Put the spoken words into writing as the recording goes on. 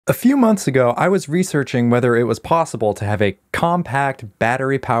A few months ago, I was researching whether it was possible to have a compact,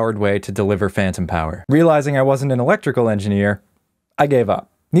 battery-powered way to deliver phantom power. Realizing I wasn't an electrical engineer, I gave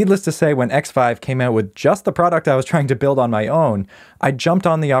up. Needless to say, when XVIVE came out with just the product I was trying to build on my own, I jumped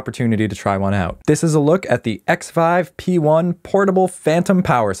on the opportunity to try one out. This is a look at the XVIVE P1 portable phantom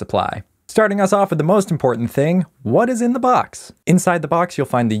power supply. Starting us off with the most important thing, what is in the box? Inside the box, you'll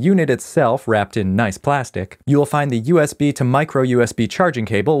find the unit itself wrapped in nice plastic. You will find the USB to micro USB charging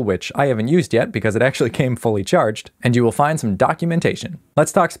cable, which I haven't used yet because it actually came fully charged, and you will find some documentation.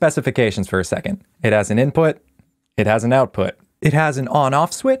 Let's talk specifications for a second. It has an input, it has an output. It has an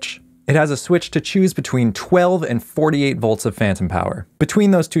on-off switch. It has a switch to choose between 12 and 48 volts of phantom power.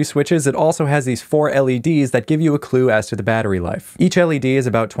 Between those two switches, it also has these 4 LEDs that give you a clue as to the battery life. Each LED is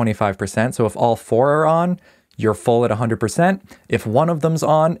about 25%, so if all 4 are on, you're full at 100%. If one of them's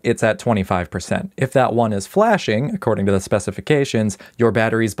on, it's at 25%. If that one is flashing, according to the specifications, your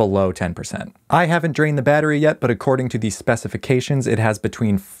battery's below 10%. I haven't drained the battery yet, but according to these specifications, it has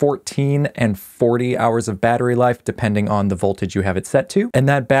between 14 and 40 hours of battery life, depending on the voltage you have it set to, and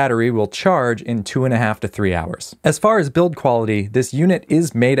that battery will charge in 2.5 to 3 hours. As far as build quality, this unit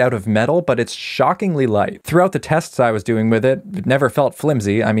is made out of metal, but it's shockingly light. Throughout the tests I was doing with it, it never felt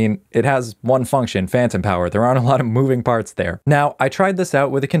flimsy. I mean, it has one function, phantom power. There aren't a lot of moving parts there. Now, I tried this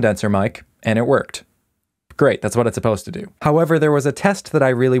out with a condenser mic, and it worked. Great, that's what it's supposed to do. However, there was a test that I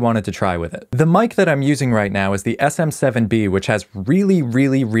really wanted to try with it. The mic that I'm using right now is the SM7B, which has really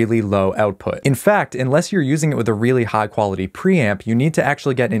low output. In fact, unless you're using it with a really high quality preamp, you need to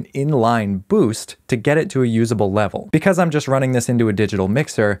actually get an inline boost to get it to a usable level. Because I'm just running this into a digital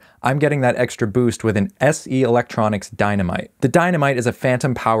mixer, I'm getting that extra boost with an SE Electronics Dynamite. The Dynamite is a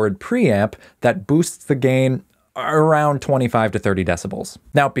phantom powered preamp that boosts the gain around 25 to 30 decibels.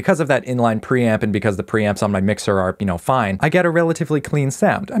 Now, because of that inline preamp and because the preamps on my mixer are, fine, I get a relatively clean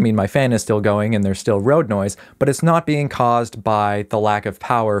sound. I mean, my fan is still going and there's still road noise, but it's not being caused by the lack of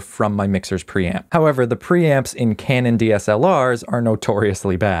power from my mixer's preamp. However, the preamps in Canon DSLRs are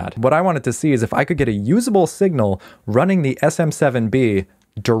notoriously bad. What I wanted to see is if I could get a usable signal running the SM7B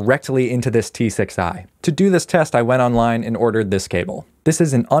directly into this T6i. To do this test, I went online and ordered this cable. This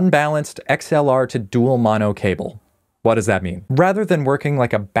is an unbalanced XLR to dual mono cable. What does that mean? Rather than working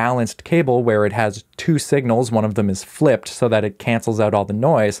like a balanced cable where it has two signals, one of them is flipped so that it cancels out all the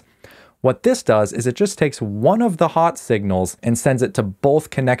noise, what this does is it just takes one of the hot signals and sends it to both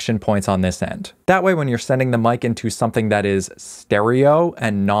connection points on this end. That way, when you're sending the mic into something that is stereo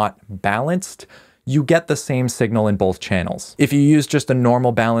and not balanced, you get the same signal in both channels. If you use just a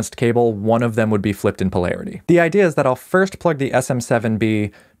normal balanced cable, one of them would be flipped in polarity. The idea is that I'll first plug the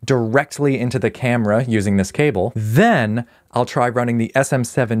SM7B directly into the camera using this cable. Then I'll try running the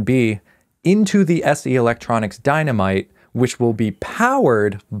SM7B into the SE Electronics Dynamite, which will be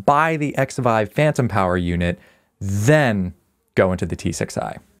powered by the XVIVE Phantom Power unit, then go into the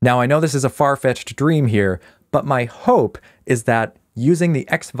T6i. Now, I know this is a far-fetched dream here, but my hope is that using the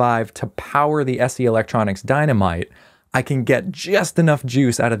XVIVE to power the SE Electronics Dynamite, I can get just enough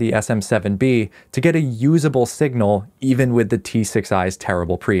juice out of the SM7B to get a usable signal even with the T6i's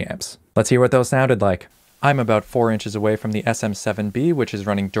terrible preamps. Let's hear what those sounded like. I'm about 4 inches away from the SM7B, which is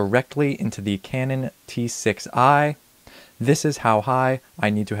running directly into the Canon T6i. This is how high I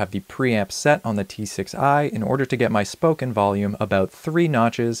need to have the preamp set on the T6i in order to get my spoken volume about 3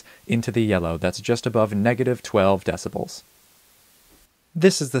 notches into the yellow. That's just above -12 decibels.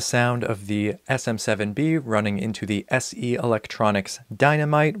 This is the sound of the SM7B running into the SE Electronics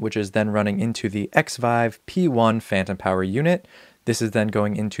Dynamite, which is then running into the XVIVE P1 Phantom Power unit. This is then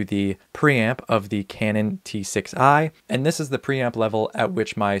going into the preamp of the Canon T6i, and this is the preamp level at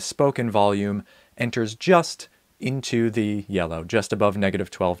which my spoken volume enters just into the yellow, just above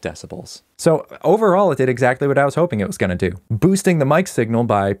 -12 decibels. So overall, it did exactly what I was hoping it was going to do. Boosting the mic signal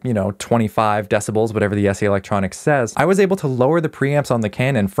by, 25 decibels, whatever the SE Electronics says, I was able to lower the preamps on the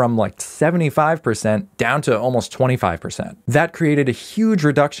Canon from like 75% down to almost 25%. That created a huge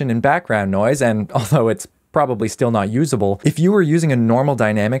reduction in background noise, and although it's probably still not usable, if you were using a normal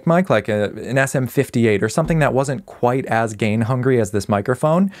dynamic mic like an SM58 or something that wasn't quite as gain hungry as this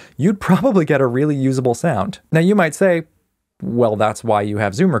microphone, you'd probably get a really usable sound. Now you might say, well, that's why you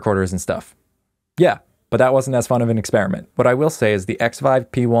have Zoom recorders and stuff. Yeah, but that wasn't as fun of an experiment. What I will say is the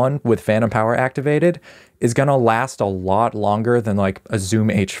XVIVE P1 with phantom power activated is gonna last a lot longer than like a Zoom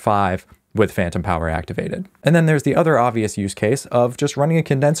H5 with phantom power activated. And then there's the other obvious use case of just running a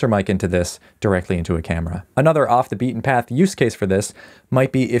condenser mic into this directly into a camera. Another off the beaten path use case for this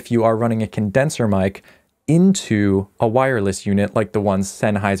might be if you are running a condenser mic into a wireless unit like the ones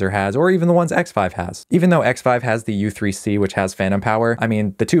Sennheiser has, or even the ones XVIVE has. Even though XVIVE has the U3C, which has phantom power, I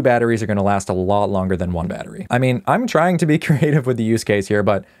mean, the 2 batteries are going to last a lot longer than 1 battery. I mean, I'm trying to be creative with the use case here,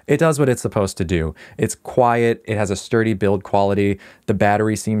 but it does what it's supposed to do. It's quiet, it has a sturdy build quality, the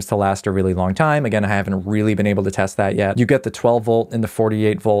battery seems to last a really long time. Again, I haven't really been able to test that yet. You get the 12 volt and the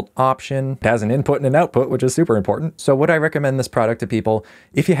 48 volt option. It has an input and an output, which is super important. So would I recommend this product to people?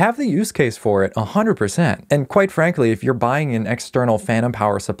 If you have the use case for it, 100%. And quite frankly, if you're buying an external phantom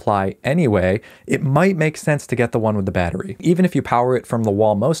power supply anyway, it might make sense to get the one with the battery. Even if you power it from the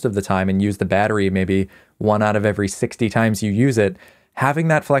wall most of the time and use the battery maybe 1 out of every 60 times you use it, having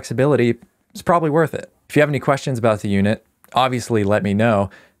that flexibility is probably worth it. If you have any questions about the unit, obviously let me know.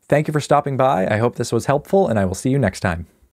 Thank you for stopping by. I hope this was helpful, and I will see you next time.